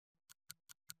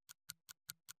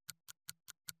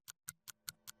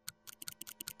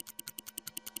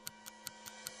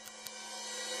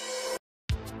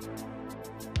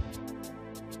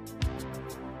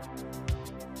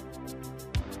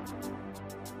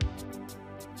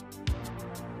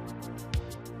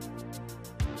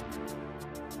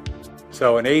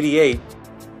So in '88,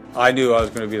 I knew I was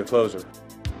going to be the closer.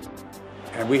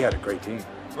 And we had a great team.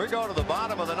 We're going to the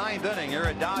bottom of the ninth inning here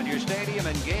at Dodger Stadium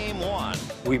in Game 1.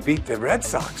 We beat the Red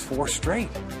Sox 4 straight,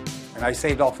 and I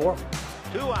saved all 4 of them.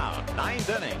 2 out, ninth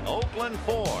inning, Oakland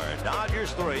 4,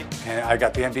 Dodgers 3. And I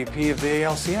got the MVP of the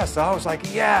ALCS. So I was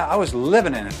like, yeah, I was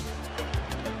living in it.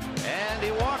 And he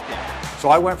walked him. So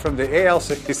I went from the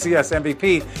ALCS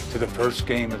MVP to the first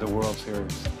game of the World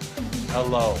Series.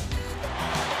 Hello.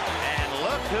 And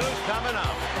look who's coming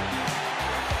up.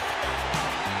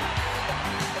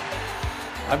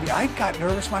 I mean, I got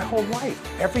nervous my whole life.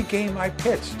 Every game I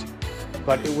pitched.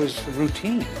 But it was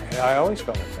routine. I always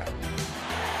felt like that.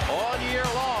 All year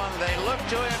long, they looked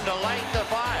to him to light the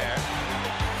fire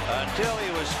until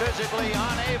he was physically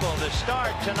unable to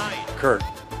start tonight. Kirk,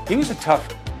 he was a tough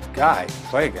guy to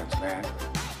play against, man.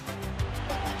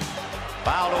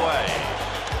 Fouled away.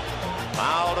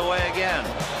 Fouled away again.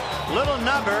 Little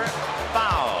number,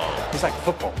 foul. He's like a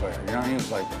football player, you know? He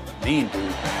was like a mean dude,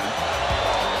 man.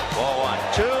 Ball 1,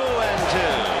 2 and 2,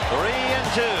 3 and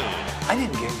 2. I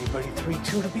didn't give anybody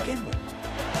 3-2 to begin with.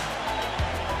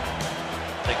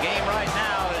 The game right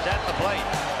now is at the plate.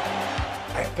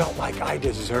 I felt like I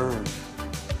deserved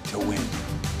to win.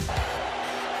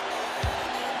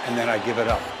 And then I give it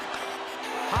up.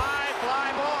 High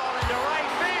fly ball into right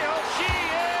field. She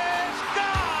is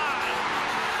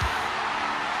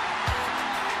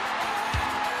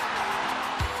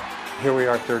gone. Here we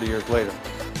are 30 years later.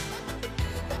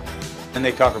 And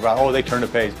they talk about, oh, they turned the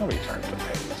page. Nobody turned the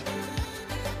page.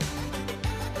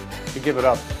 You give it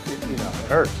up, it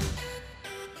hurts.